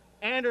bead.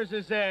 Anders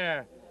is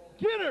there.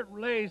 Ginnert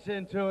lays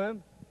into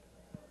him.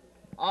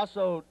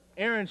 Also,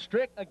 Aaron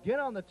Strick again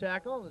on the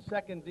tackle. The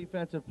second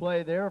defensive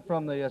play there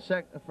from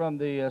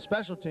the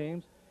special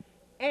teams.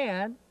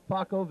 And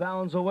Paco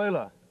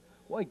Valenzuela.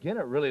 Boy,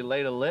 Ginnert really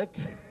laid a lick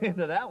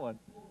into that one.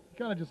 He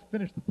kind of just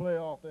finished the play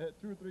off. They had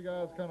 2 or 3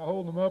 guys kind of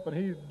holding him up, and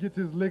he gets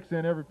his licks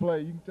in every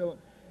play. You can tell him.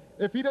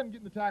 If he doesn't get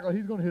in the tackle,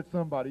 he's going to hit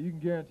somebody. You can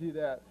guarantee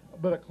that.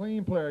 But a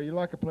clean player, you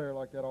like a player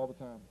like that all the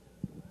time.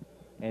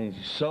 And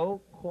he's so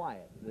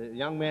quiet. The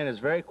young man is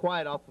very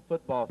quiet off the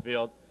football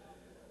field.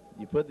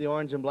 You put the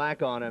orange and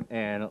black on him,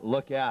 and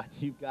look out.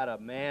 You've got a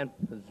man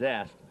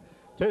possessed.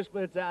 2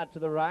 splits out to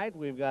the right.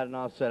 We've got an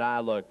offset eye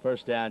look.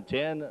 First down,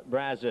 10,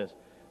 Brazos.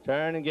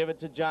 Turn and give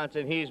it to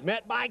Johnson. He's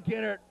met by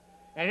Ginnert.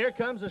 And here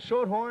comes a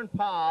Shorthorn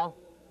pile.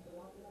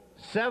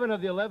 7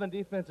 of the 11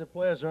 defensive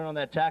players are on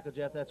that tackle,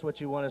 Jeff. That's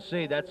what you want to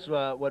see. That's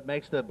what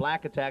makes the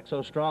black attack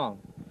so strong.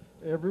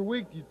 Every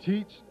week you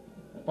teach,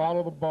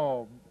 follow the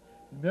ball.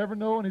 You never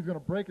know when he's going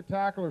to break a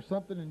tackle or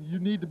something, and you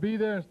need to be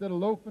there instead of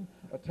loafing.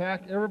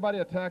 Everybody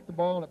attack the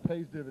ball, and it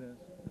pays dividends.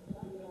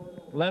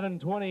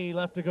 11:20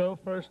 left to go.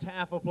 First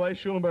half of play.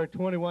 Schulenburg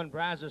 21,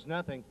 Brazos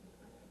nothing.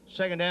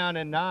 Second down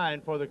and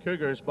 9 for the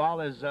Cougars. Ball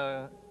is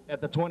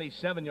at the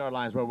 27-yard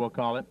line is where we'll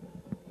call it.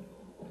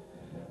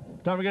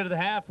 Time we get to the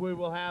half, we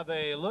will have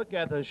a look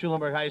at the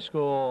Schulenburg High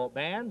School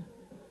band,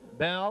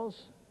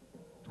 bells,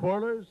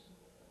 twirlers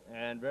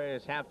and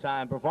various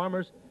halftime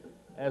performers,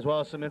 as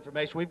well as some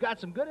information. We've got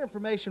some good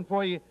information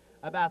for you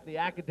about the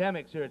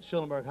academics here at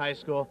Schulenburg High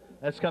School.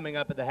 That's coming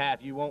up at the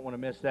half. You won't want to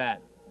miss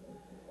that.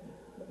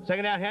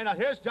 Second down handoff.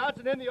 Here's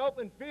Johnson in the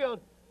open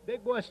field.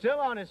 Big boy still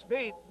on his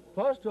feet,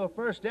 close to a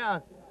first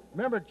down.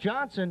 Remember,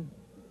 Johnson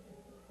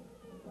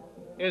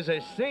is a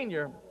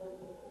senior,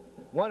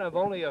 one of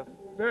only a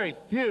very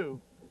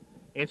few.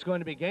 It's going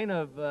to be gain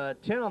of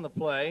 10 on the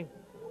play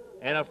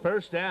and a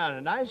first down.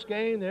 A nice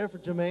gain there for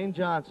Jermaine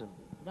Johnson.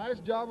 Nice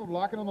job of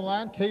locking on the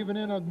line, caving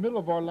in the middle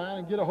of our line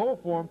and get a hole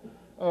for him.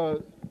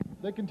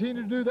 They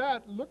continue to do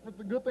that. Look for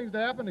the good things to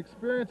happen.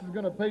 Experience is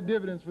going to pay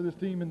dividends for this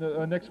team in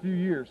the next few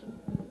years.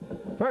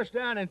 First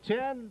down and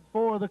 10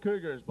 for the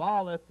Cougars.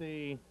 Ball at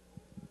the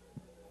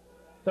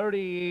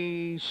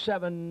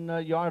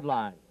 37-yard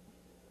line.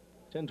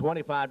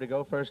 10:25 to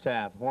go, first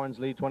half. Horns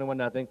lead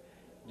 21-0.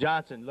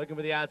 Johnson looking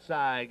for the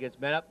outside. Gets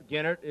met up.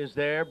 Ginnert is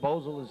there.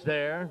 Bozel is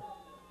there.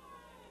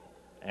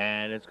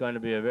 And it's going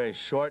to be a very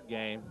short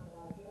game.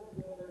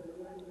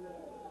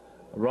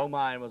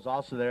 Romine was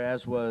also there,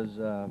 as was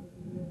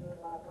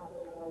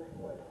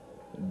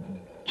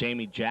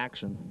Jamie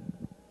Jackson.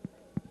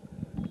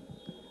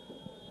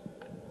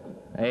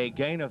 A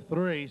gain of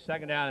 3,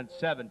 second down and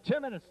 7.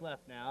 10 minutes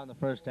left now in the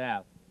first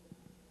half.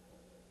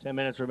 10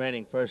 minutes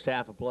remaining, first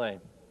half of play.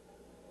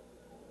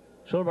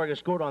 Schulenburg has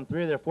scored on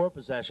 3 of their 4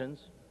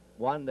 possessions.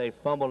 One, they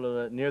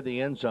fumbled near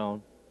the end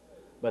zone,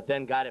 but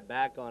then got it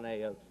back on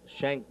a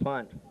shank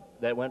punt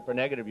that went for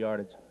negative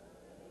yardage.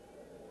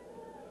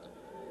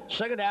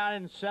 Second down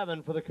and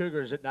 7 for the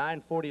Cougars at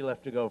 9:40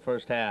 left to go,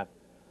 first half.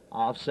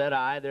 Offset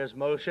eye, there's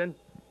motion,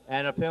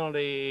 and a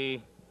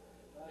penalty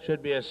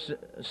should be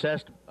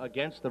assessed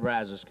against the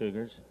Brazos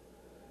Cougars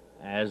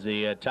as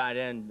the tight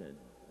end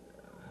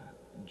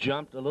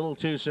jumped a little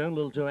too soon, a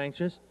little too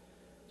anxious.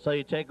 So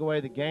you take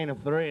away the gain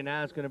of 3, and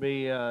now it's going to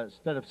be,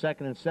 instead of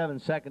 2nd and 7,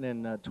 2nd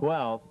and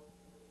 12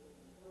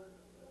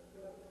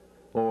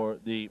 for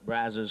the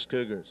Brazos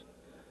Cougars.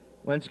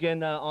 Once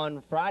again,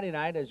 on Friday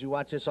night, as you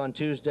watch this on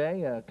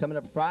Tuesday, coming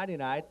up Friday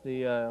night,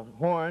 the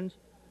Horns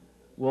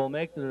will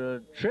make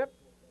the trip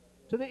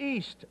to the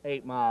east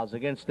 8 miles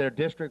against their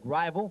district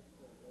rival,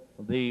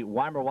 the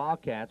Weimar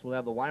Wildcats. We'll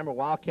have the Weimar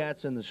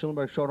Wildcats and the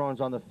Schulenburg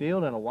Shorthorns on the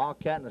field, and a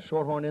Wildcat and a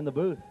Shorthorn in the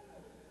booth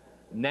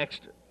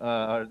next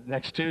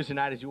Tuesday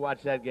night as you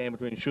watch that game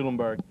between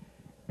Schulenburg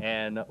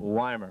and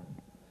Weimar.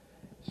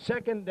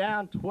 Second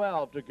down,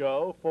 12 to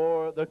go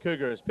for the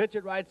Cougars. Pitch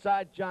it right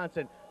side,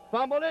 Johnson.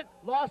 Fumbled it,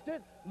 lost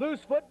it,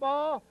 loose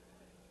football,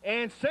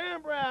 and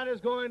Sam Brown is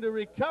going to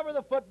recover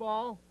the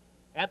football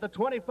at the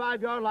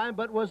 25-yard line,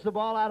 but was the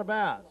ball out of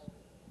bounds?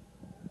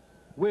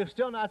 We've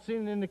still not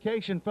seen an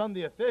indication from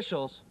the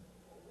officials.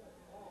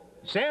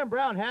 Sam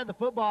Brown had the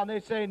football, and they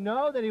say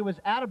no, that he was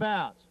out of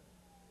bounds.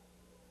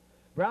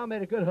 Brown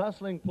made a good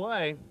hustling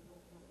play.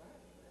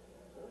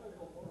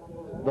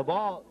 The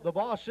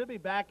ball should be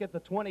back at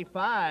the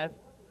 25,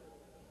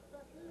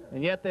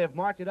 and yet they have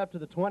marked it up to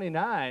the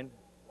 29.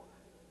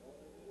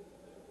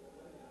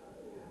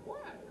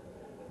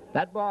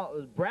 That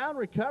ball, Brown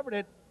recovered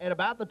it at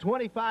about the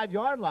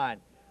 25-yard line.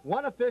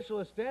 One official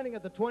is standing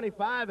at the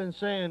 25 and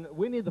saying,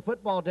 we need the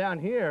football down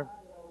here.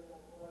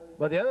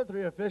 But the other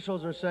 3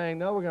 officials are saying,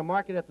 no, we're going to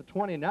mark it at the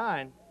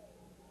 29.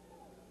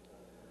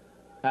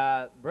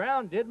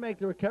 Brown did make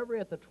the recovery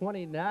at the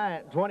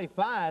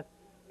 25,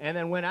 and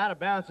then went out of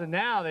bounds, and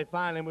now they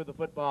finally moved the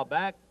football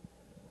back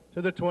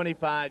to the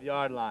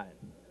 25-yard line.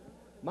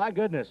 My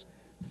goodness.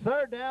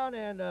 Third down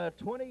and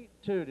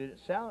 22. Did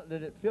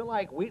it feel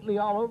like Wheatley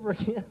all over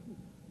again?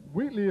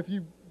 Wheatley, if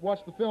you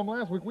watched the film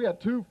last week, we had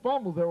 2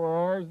 fumbles that were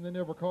ours and they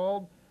never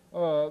called.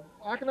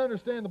 I can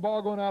understand the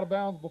ball going out of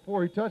bounds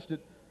before he touched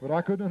it, but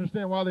I couldn't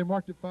understand why they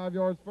marked it 5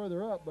 yards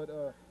further up. But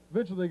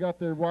eventually they got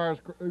their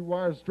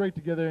wires straight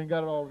together and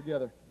got it all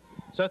together.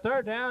 So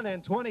third down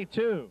and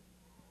 22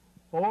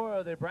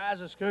 for the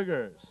Brazos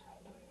Cougars.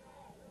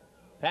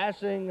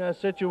 Passing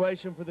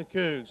situation for the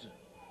Cougs.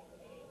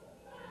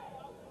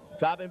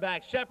 Dropping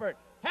back, Shepard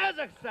has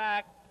a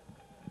sack.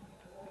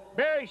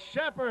 Barry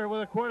Shepard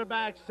with a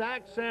quarterback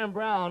sack. Sam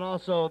Brown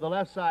also the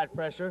left side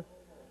pressure.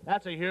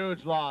 That's a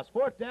huge loss.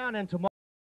 Fourth down and tomorrow.